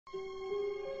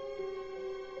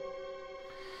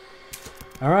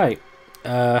Alright,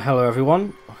 hello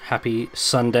everyone, happy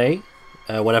Sunday,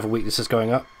 whatever week this is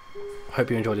going up.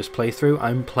 Hope you enjoyed this playthrough.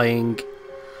 I'm playing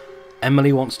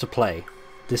Emily Wants to Play.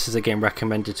 This is a game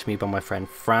recommended to me by my friend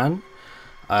Fran.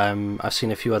 I've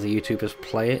seen a few other YouTubers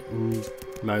play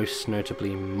it, most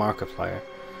notably Markiplier.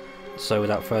 So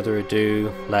without further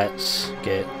ado, let's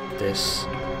get this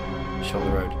show on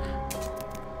the road.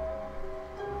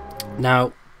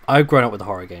 Now, I've grown up with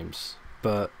horror games,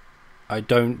 but I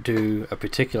don't do a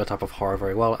particular type of horror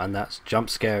very well, and that's jump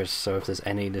scares. So if there's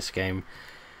any in this game,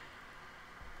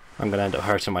 I'm going to end up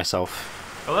hurting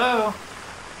myself. Hello?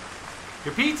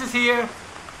 Your pizza's here!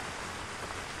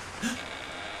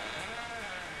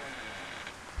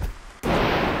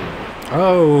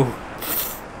 Oh!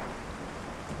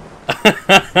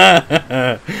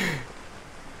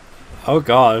 Oh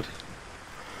god.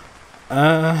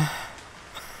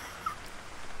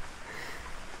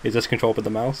 Is this controlled with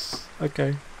the mouse?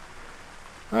 Okay.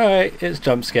 Alright, it's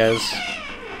jump scares.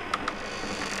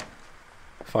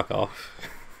 Fuck off.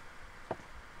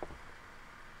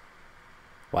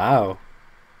 Wow.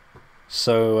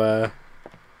 So,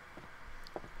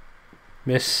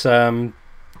 Miss,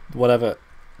 whatever.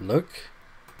 Look?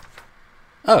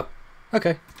 Oh,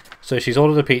 okay. So she's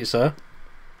ordered a pizza.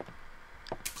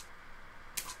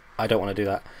 I don't want to do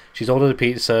that. She's ordered a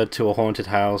pizza to a haunted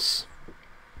house.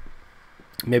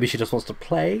 Maybe she just wants to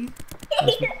play?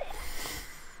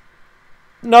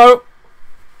 No!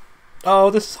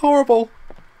 Oh, this is horrible.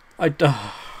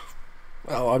 Oh,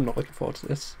 I'm not looking forward to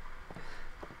this.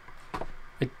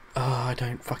 I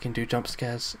don't fucking do jump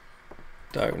scares.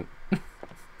 Don't.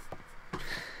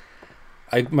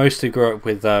 I mostly grew up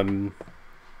with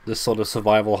this sort of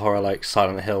survival horror like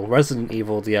Silent Hill. Resident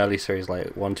Evil, the early series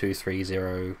like 1, 2, 3,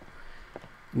 0.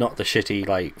 Not the shitty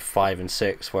like 5 and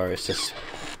 6 where it's just,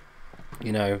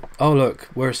 you know, oh look,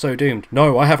 we're so doomed.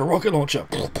 No, I have a rocket launcher.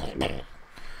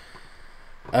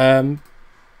 I'm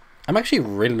actually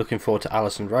really looking forward to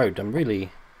Allison Road. I'm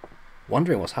really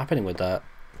wondering what's happening with that.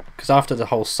 Because after the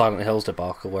whole Silent Hills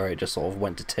debacle where it just sort of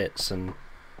went to tits and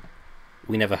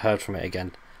we never heard from it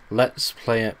again. Let's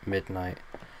play at midnight.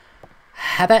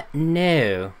 How about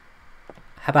no?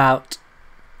 How about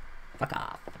fuck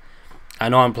off? I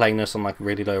know I'm playing this on like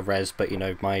really low res, but you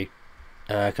know my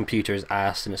computer is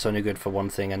ass and it's only good for one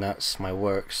thing, and that's my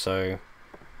work. So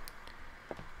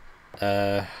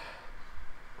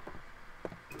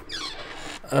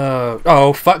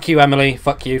oh fuck you, Emily.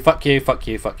 Fuck you. Fuck you. Fuck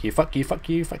you. Fuck you. Fuck you. Fuck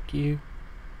you. Fuck you.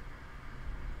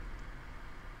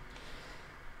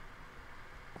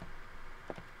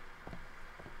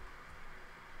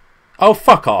 Oh,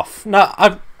 fuck off. No,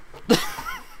 I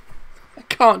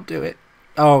can't do it.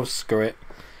 Oh, screw it.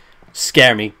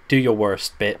 Scare me. Do your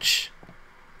worst, bitch.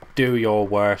 Do your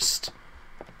worst.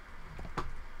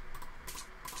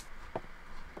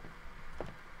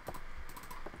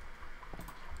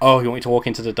 Oh, you want me to walk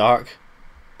into the dark?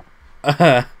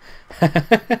 I'm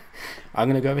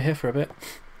gonna go over here for a bit.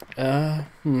 I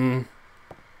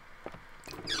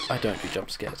don't do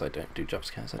jump scares. I don't do jump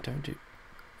scares. I don't do...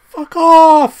 Fuck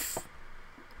off!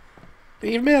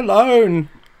 Leave me alone!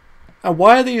 And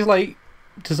why are these, like,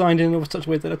 designed in such a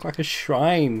way they look like a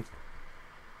shrine?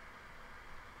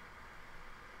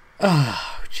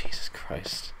 Oh, Jesus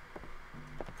Christ.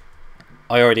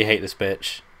 I already hate this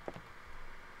bitch.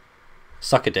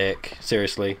 Suck a dick.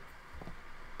 Seriously.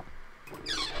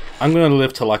 I'm gonna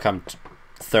live till, like, I'm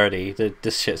 30.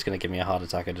 This shit's gonna give me a heart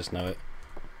attack, I just know it.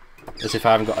 As if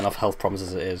I haven't got enough health problems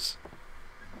as it is.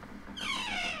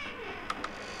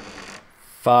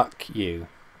 Fuck you.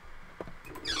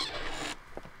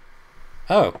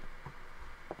 Oh.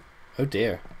 Oh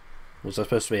dear. Was there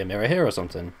supposed to be a mirror here or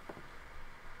something?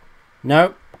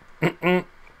 No.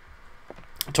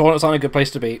 Toilets aren't a good place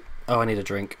to be. Oh, I need a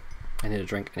drink. I need a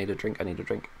drink. I need a drink. I need a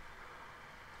drink.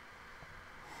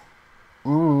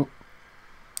 Oh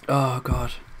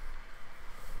god.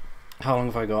 How long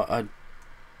have I got? I've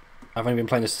only been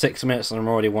playing this 6 minutes and I'm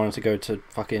already wanting to go to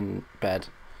fucking bed.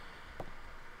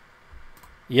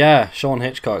 Yeah, Sean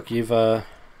Hitchcock, you've I've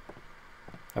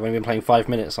only been playing 5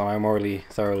 minutes and I'm already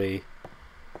thoroughly...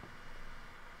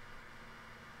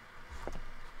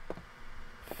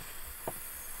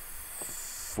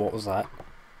 What was that?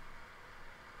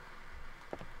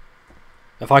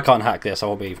 If I can't hack this, I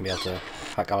won't even be able to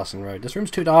hack Allison Road. This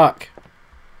room's too dark.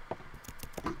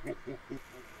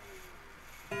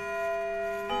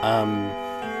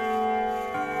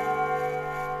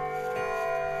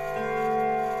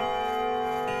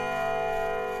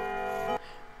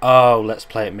 Oh, let's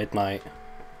play at midnight.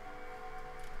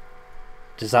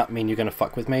 Does that mean you're gonna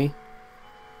fuck with me?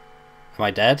 Am I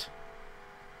dead?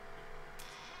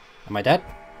 Am I dead?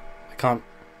 I can't...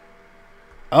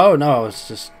 Oh no, I was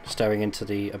just staring into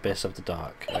the abyss of the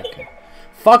dark. Okay.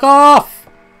 Fuck off!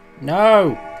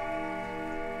 No!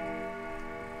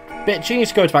 Bitch, you need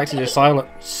to go back to the asylum.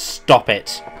 Stop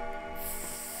it.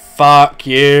 Fuck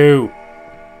you!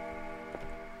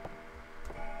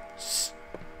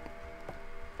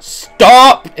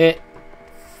 Stop it!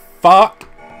 Fuck!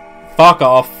 Fuck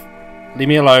off! Leave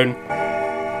me alone.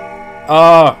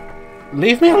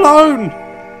 Leave me alone!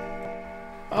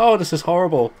 Oh, this is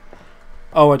horrible.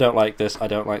 Oh, I don't like this. I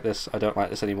don't like this. I don't like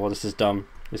this anymore. This is dumb.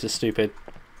 This is stupid.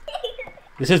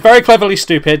 This is very cleverly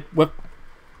stupid.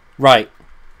 Right.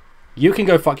 You can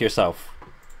go fuck yourself.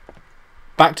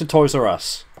 Back to Toys R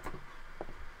Us.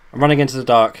 I'm running into the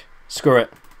dark. Screw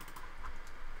it.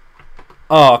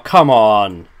 Oh, come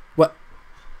on. What?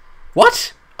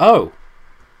 What? Oh.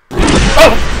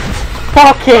 Oh!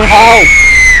 Fucking hell!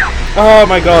 Oh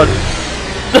my god.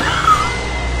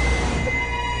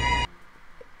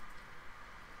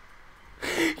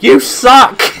 You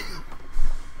suck!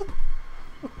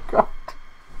 God.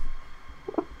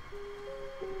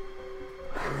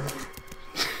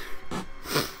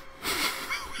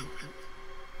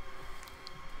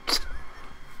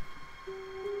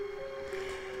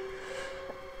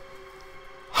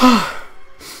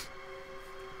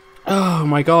 Oh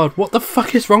my god, what the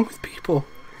fuck is wrong with people?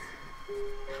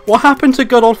 What happened to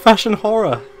good old-fashioned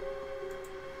horror?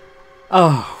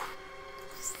 Oh.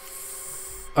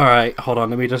 Alright, hold on,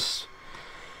 let me just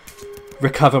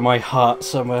recover my heart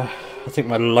somewhere. I think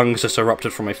my lungs just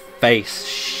erupted from my face.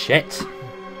 Shit.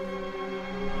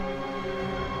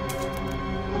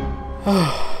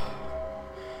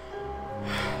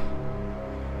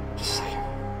 Just a second.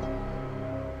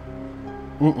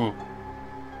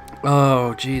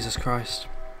 Oh, Jesus Christ.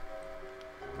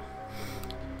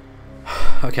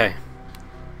 Okay.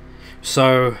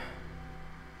 So,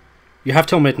 you have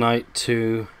till midnight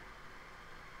to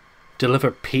deliver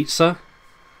pizza,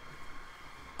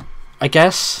 I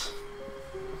guess.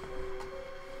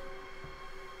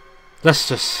 Let's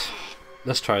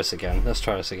try this again. Let's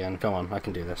try this again. Come on, I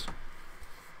can do this.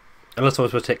 Unless I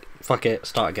was going to fuck it,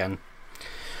 start again.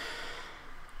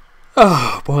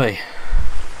 Oh boy.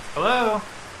 Hello?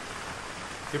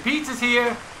 Your pizza's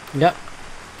here. Yep.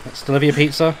 Let's deliver your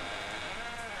pizza.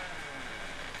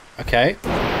 Okay.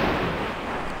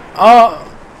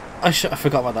 Oh, I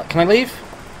forgot about that. Can I leave?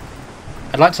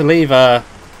 I'd like to leave. Oh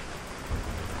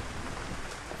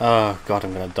god,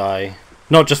 I'm gonna die.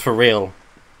 Not just for real.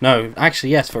 No,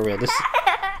 actually, yes, for real. This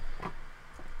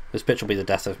bitch will be the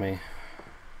death of me.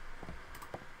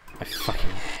 I fucking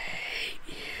hate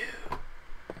you.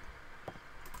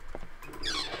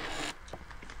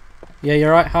 Yeah,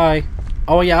 you're right. Hi.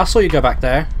 Oh yeah, I saw you go back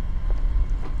there.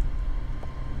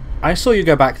 I saw you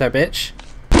go back there, bitch.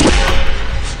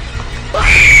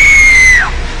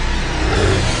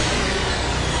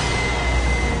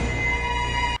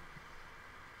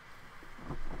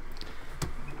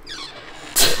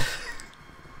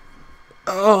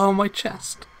 Oh, my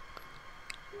chest.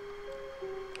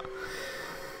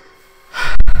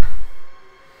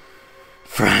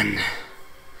 Fran,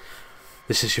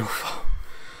 this is your fault.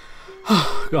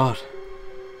 Oh, God.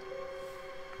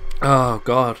 Oh,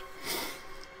 God.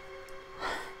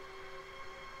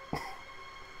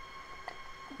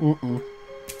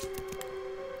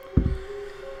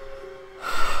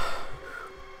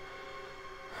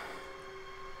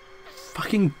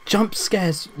 Fucking jump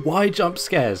scares. Why jump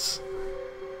scares?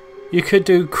 You could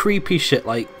do creepy shit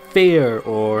like fear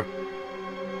or...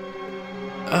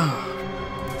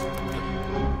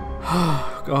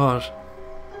 Oh, God.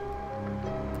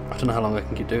 I don't know how long I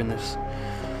can keep doing this.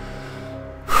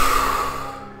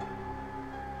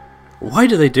 Why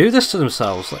do they do this to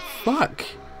themselves? Like, fuck.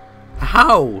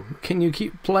 How can you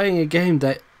keep playing a game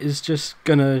that is just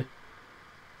gonna...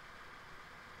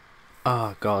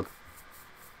 Oh, God.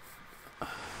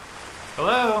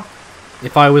 Hello?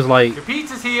 If I was like... Your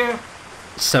pizza's here.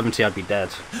 70, I'd be dead.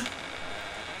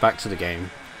 Back to the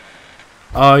game.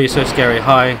 Oh, you're so scary.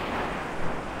 Hi.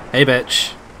 Hey,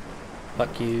 bitch.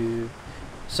 Fuck you.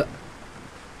 So...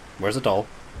 Where's the doll?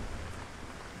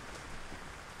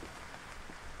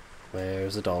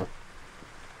 Where's the doll?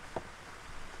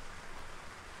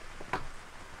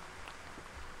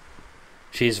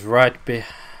 She's right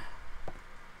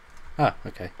Ah,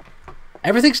 okay.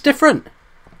 Everything's different!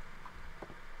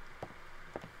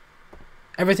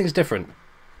 Everything's different.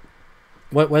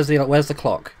 Where's the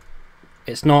clock?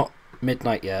 It's not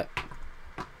midnight yet.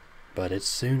 But it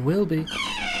soon will be.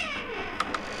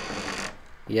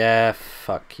 Yeah,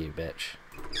 fuck you, bitch.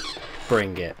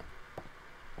 Bring it.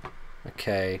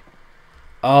 Okay.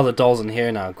 Oh, the doll's in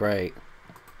here now. Great.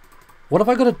 What have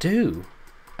I got to do?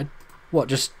 What,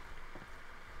 just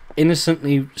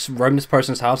innocently roam this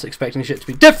person's house expecting shit to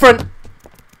be different?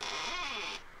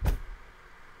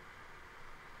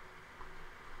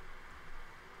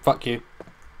 Fuck you.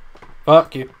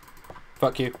 Fuck you.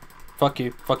 Fuck you. Fuck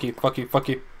you. Fuck you. Fuck you. Fuck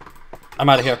you. I'm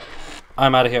out of here.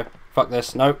 I'm out of here. Fuck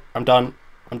this. No, I'm done.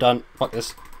 I'm done. Fuck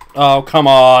this. Oh, come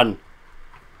on.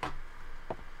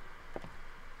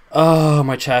 Oh,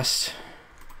 my chest.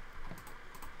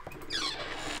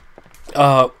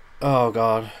 Oh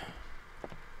God.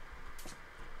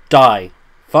 Die.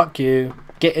 Fuck you.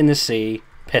 Get in the sea.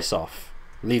 Piss off.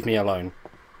 Leave me alone.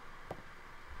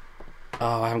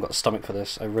 Oh, I haven't got the stomach for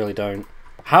this. I really don't.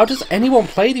 How does anyone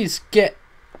play these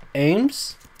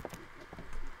aims?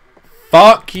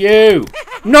 Fuck you.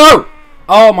 No!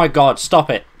 Oh my God. Stop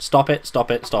it. Stop it.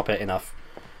 Stop it. Stop it. Enough.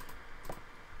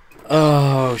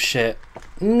 Oh, shit.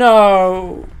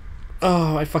 No.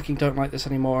 Oh, I fucking don't like this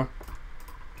anymore.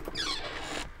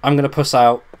 I'm gonna puss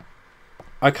out.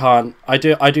 I can't. I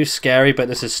do scary, but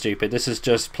this is stupid. This is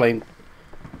just plain.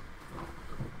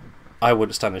 I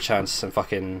wouldn't stand a chance and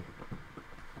fucking.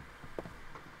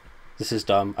 This is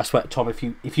dumb. I swear, Tom, if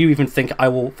you even think I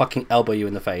will fucking elbow you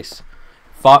in the face,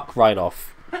 fuck right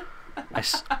off.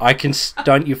 I can.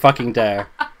 Don't you fucking dare.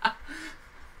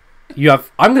 You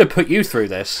have. I'm gonna put you through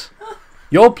this.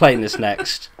 You're playing this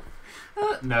next.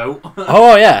 No.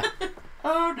 Oh yeah.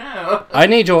 Oh no. I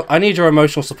need your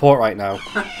emotional support right now.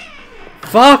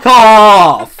 Fuck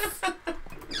off!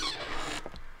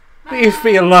 Leave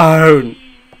me alone.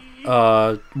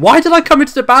 Why did I come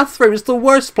into the bathroom? It's the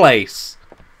worst place.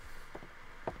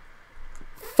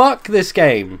 Fuck this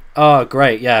game. Oh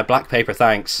great, yeah, black paper,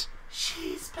 thanks.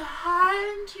 She's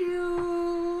behind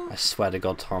you. I swear to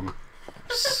God, Tom.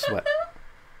 I swear.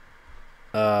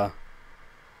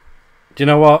 Do you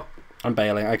know what? I'm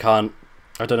bailing. I can't.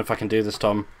 I don't know if I can do this,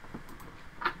 Tom.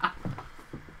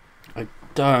 I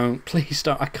don't. Please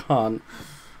don't. I can't.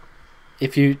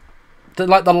 If you... the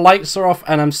lights are off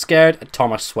and I'm scared.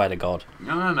 Tom, I swear to God.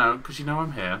 No, because you know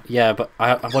I'm here. Yeah, but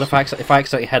what if I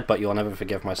accidentally headbutt you? I'll never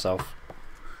forgive myself.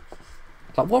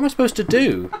 Like, what am I supposed to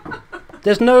do?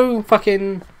 There's no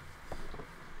fucking...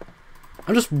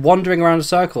 I'm just wandering around in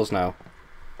circles now.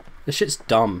 This shit's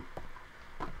dumb.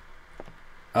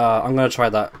 I'm gonna try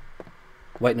that.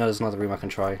 Wait, no, there's another room I can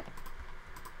try.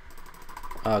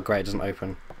 Oh, great, it doesn't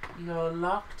open. You're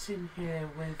locked in here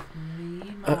with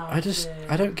me, Martin.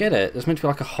 I don't get it. There's meant to be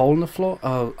like a hole in the floor.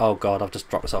 Oh God, I've just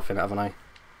dropped myself in it, haven't I?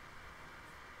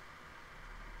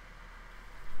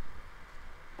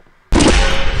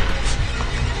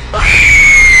 I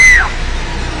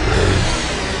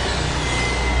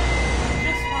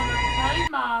just want to play,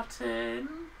 Martin.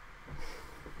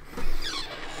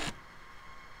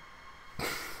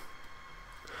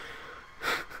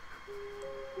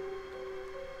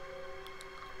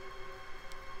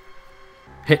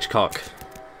 Hitchcock.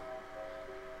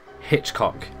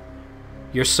 Hitchcock.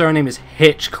 Your surname is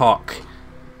Hitchcock.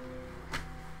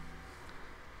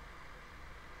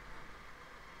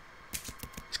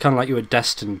 It's kind of like you were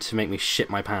destined to make me shit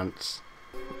my pants.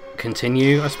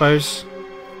 Continue, I suppose?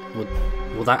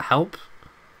 Will that help?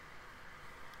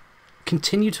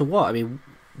 Continue to what? I mean,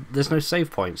 there's no save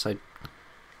points. Oh,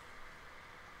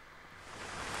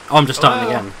 I'm just starting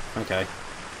again. Okay.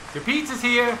 Your pizza's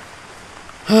here.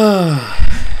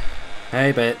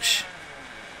 Hey, bitch.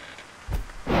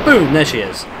 Boom, there she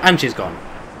is. And she's gone.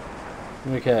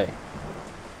 Okay.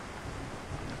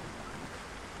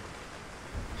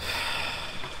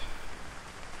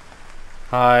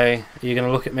 Hi, are you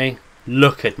gonna look at me?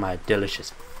 Look at my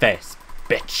delicious face,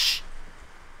 bitch.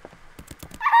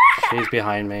 She's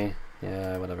behind me.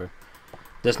 Yeah, whatever.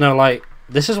 There's no light.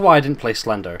 This is why I didn't play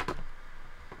Slender.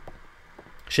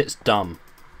 Shit's dumb.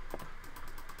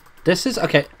 This is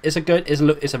okay. It's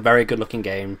a very good looking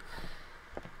game.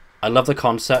 I love the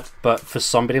concept, but for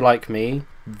somebody like me,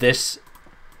 this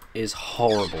is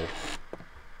horrible.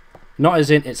 Not as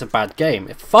in it's a bad game.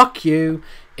 Fuck you.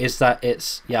 Is that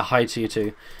it's hi to you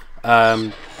too.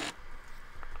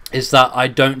 Is that I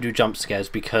don't do jump scares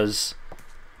because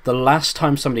the last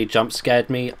time somebody jump scared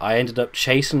me, I ended up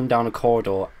chasing them down a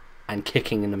corridor and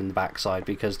kicking them in the backside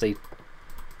because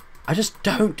I just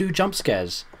don't do jump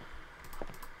scares.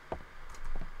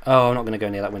 Oh, I'm not going to go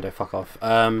near that window, fuck off.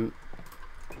 And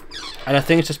I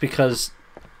think it's just because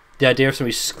the idea of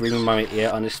somebody screaming in my ear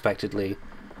unexpectedly.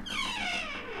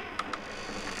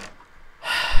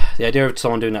 The idea of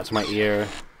someone doing that to my ear,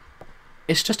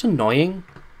 it's just annoying.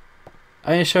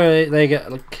 I mean, sure, they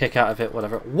get a kick out of it,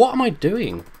 whatever. What am I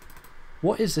doing?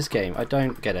 What is this game? I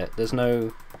don't get it. There's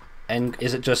no end.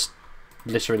 Is it just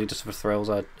literally just for thrills.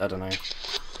 I don't know.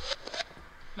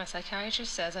 My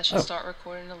psychiatrist says I should start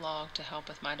recording a log to help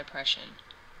with my depression.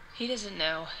 He doesn't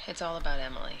know. It's all about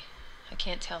Emily. I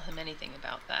can't tell him anything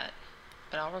about that.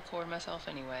 But I'll record myself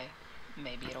anyway.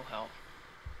 Maybe it'll help.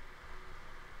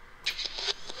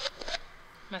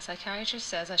 My psychiatrist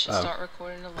says I should start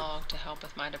recording a log to help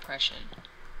with my depression.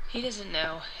 He doesn't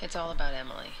know. It's all about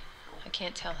Emily. I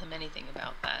can't tell him anything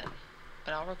about that.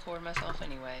 But I'll record myself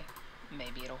anyway.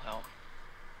 Maybe it'll help.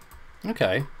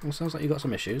 Okay, well, sounds like you got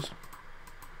some issues.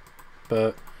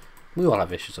 But we all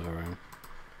have issues of our own.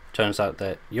 Turns out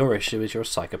that your issue is your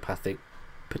psychopathic,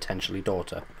 potentially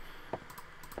daughter,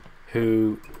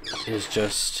 who is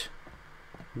just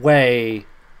way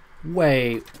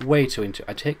too into.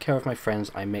 I take care of my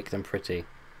friends, I make them pretty.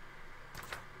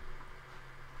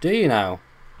 Do you now?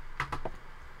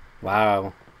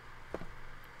 Wow.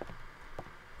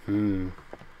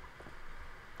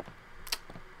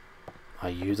 Are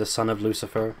you the son of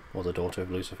Lucifer or the daughter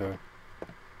of Lucifer?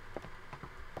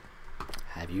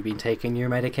 Have you been taking your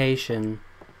medication?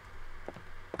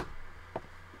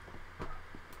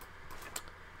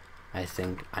 I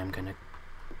think I'm gonna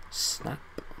snap.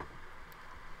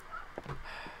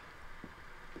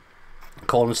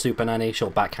 Call him Super Nanny, she'll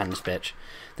backhand this bitch.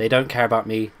 They don't care about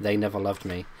me, they never loved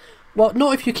me. Well,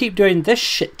 not if you keep doing this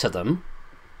shit to them.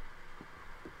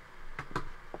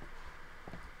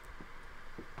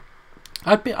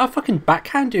 I'd fucking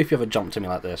backhand you if you ever jumped to me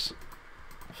like this.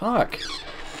 Fuck.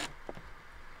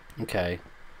 Okay.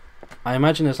 I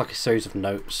imagine there's like a series of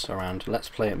notes around. Let's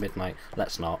play at midnight.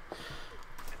 Let's not.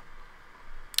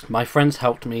 My friends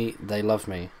helped me. They love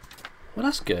me. Well,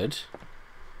 that's good.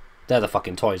 They're the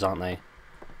fucking toys, aren't they?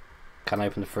 Can I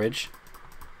open the fridge?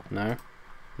 No?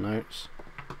 Notes?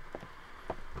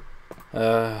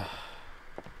 I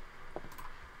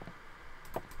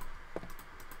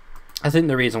think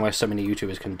the reason why so many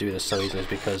YouTubers can do this so easily is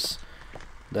because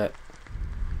that...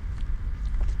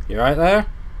 You right there?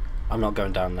 I'm not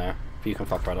going down there. But you can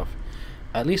fuck right off.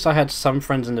 At least I had some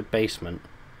friends in the basement.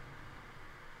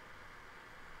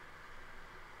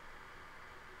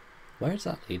 Where does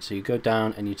that lead? So you go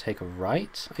down and you take a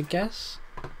right, I guess?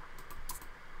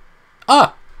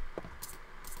 Ah!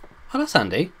 Oh, that's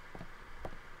handy.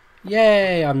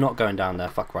 Yay! I'm not going down there.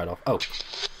 Fuck right off. Oh.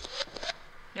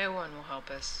 No one will help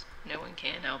us. No one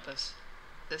can help us.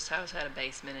 This house had a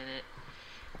basement in it.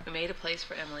 We made a place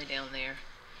for Emily down there.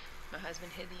 My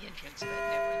husband hid the entrance so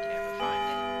that no one could ever find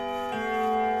it.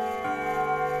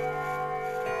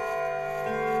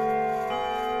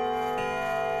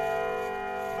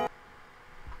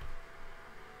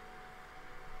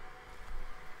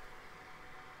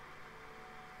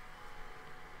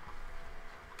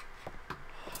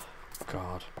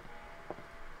 God.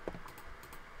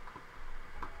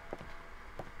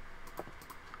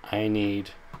 I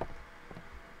need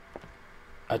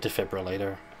a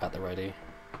defibrillator at the ready.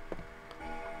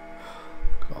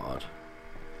 God.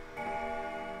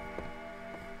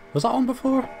 Was that on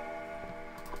before?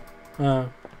 Oh,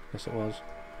 guess it was.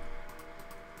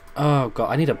 Oh God,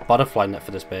 I need a butterfly net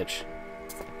for this bitch.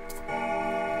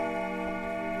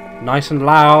 Nice and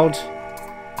loud.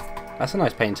 That's a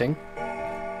nice painting.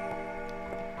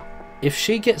 If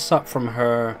she gets up from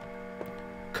her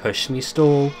cushiony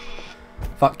stool,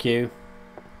 fuck you.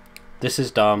 This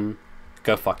is dumb.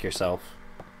 Go fuck yourself.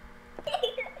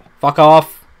 Fuck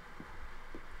off.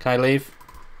 Can I leave?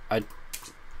 I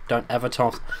don't ever turn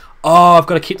off. Oh, I've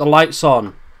got to keep the lights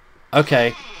on.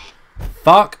 Okay.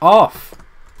 Fuck off.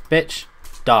 Bitch.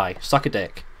 Die. Suck a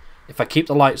dick. If I keep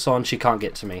the lights on, she can't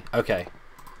get to me. Okay.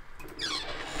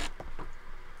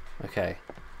 Okay.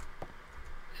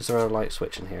 Is there a light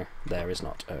switch in here? There is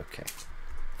not. Okay.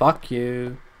 Fuck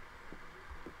you.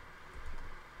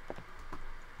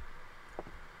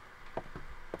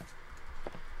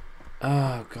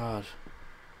 Oh, God.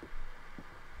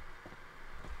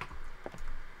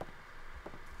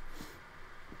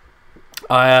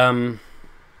 I'm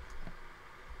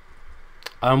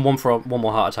one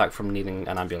more heart attack from needing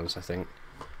an ambulance, I think.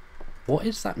 What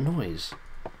is that noise?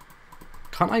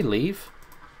 Can't I leave?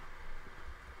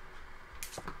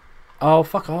 Oh,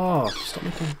 fuck off. Stop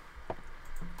making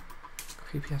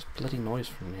creepy ass bloody noise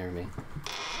from near me.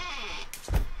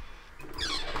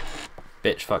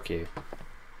 Bitch, fuck you.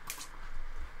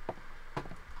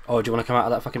 Oh, do you want to come out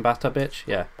of that fucking bathtub, bitch?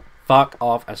 Yeah. Fuck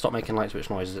off and stop making light switch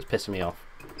noises. It's pissing me off.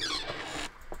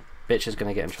 Bitch is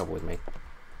gonna get in trouble with me.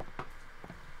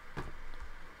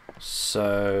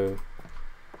 So...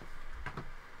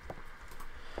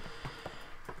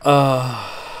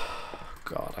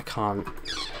 God, I can't...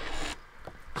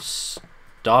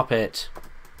 Stop it.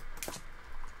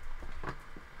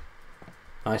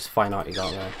 Nice fine art you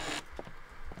got there.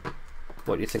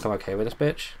 What, do you think I'm okay with this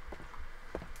bitch?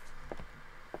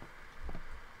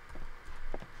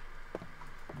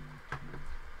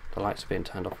 The lights are being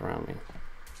turned off around me.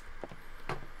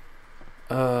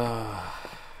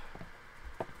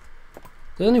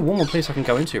 There's only one more place I can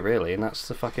go into really, and that's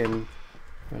the fucking...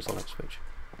 Where's the light switch?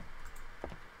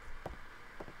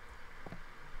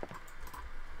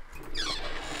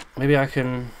 Maybe I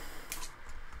can...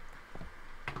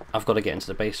 I've got to get into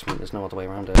the basement, there's no other way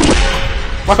around it.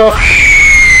 Fuck off!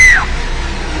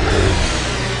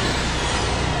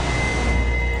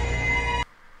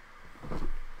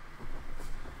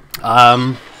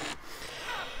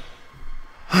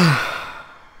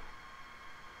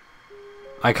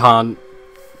 I can't.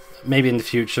 Maybe in the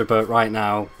future, but right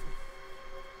now,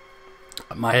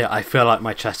 I feel like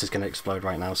my chest is going to explode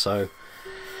right now. So,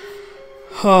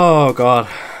 oh god,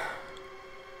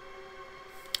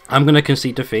 I'm going to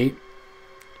concede defeat.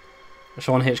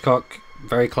 Sean Hitchcock,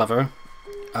 very clever,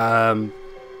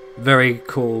 very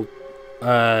cool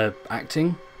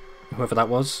acting. Whoever that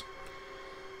was.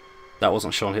 That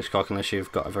wasn't Sean Hitchcock unless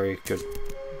you've got a very good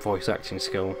voice acting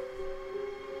skill.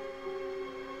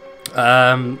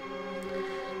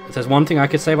 If there's one thing I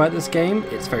could say about this game,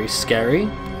 it's very scary,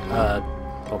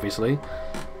 obviously.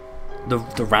 The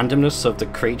randomness of the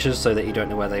creatures so that you don't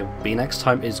know where they'll be next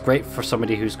time is great for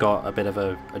somebody who's got a bit of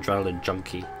a adrenaline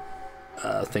junkie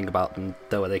thing about them,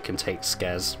 though they can take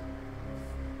scares.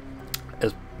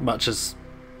 As much as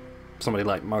somebody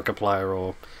like Markiplier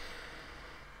or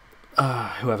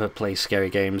whoever plays scary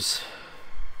games.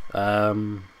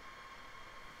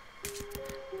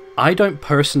 I don't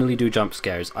personally do jump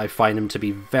scares. I find them to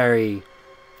be very,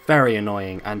 very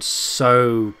annoying and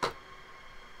so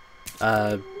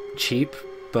cheap,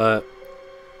 but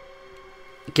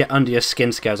get under your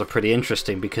skin scares are pretty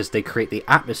interesting because they create the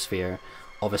atmosphere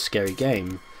of a scary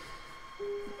game.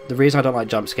 The reason I don't like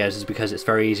jump scares is because it's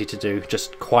very easy to do,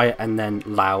 just quiet and then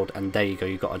loud, and there you go,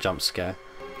 you got a jump scare.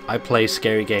 I play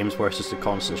scary games where it's just a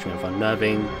constant stream of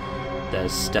unnerving,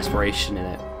 there's desperation in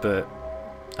it, but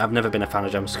I've never been a fan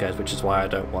of jump scares, which is why I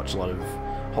don't watch a lot of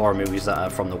horror movies that are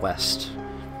from the West.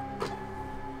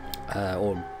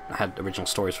 Or had original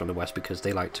stories from the West, because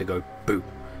they like to go boo.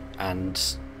 And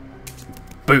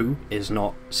boo is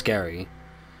not scary.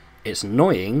 It's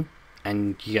annoying,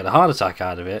 and you get a heart attack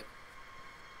out of it.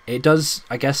 It does,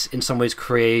 I guess, in some ways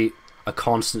create a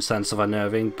constant sense of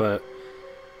unnerving, but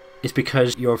it's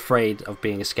because you're afraid of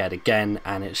being scared again,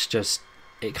 and it's just,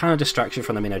 it kind of distracts you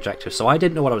from the main objective. So I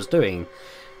didn't know what I was doing.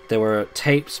 There were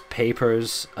tapes,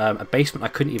 papers, a basement I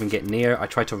couldn't even get near. I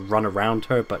tried to run around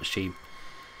her, but she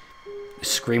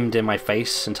screamed in my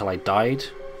face until I died.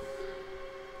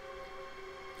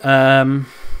 But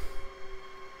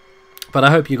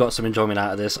I hope you got some enjoyment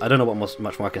out of this. I don't know what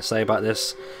much more I can say about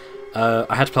this.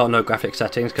 I had to play on no graphic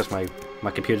settings because my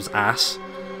computer's ass.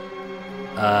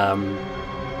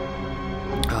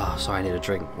 Oh, sorry, I need a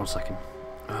drink. 1 second.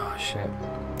 Oh, shit.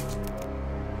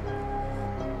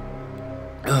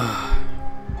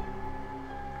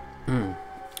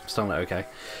 Still not okay.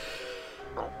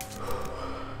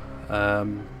 I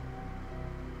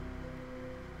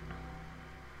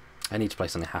need to play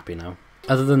something happy now.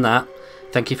 Other than that,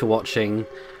 thank you for watching.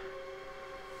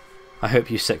 I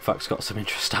hope you sick fucks got some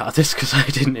interest out of this, because I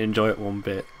didn't enjoy it one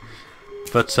bit.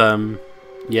 But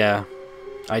yeah,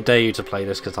 I dare you to play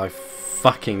this because I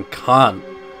fucking can't.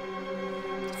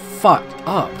 Fucked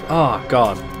up. Oh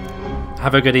god.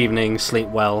 Have a good evening, sleep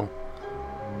well.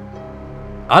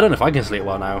 I don't know if I can sleep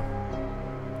well now.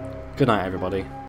 Good night, everybody.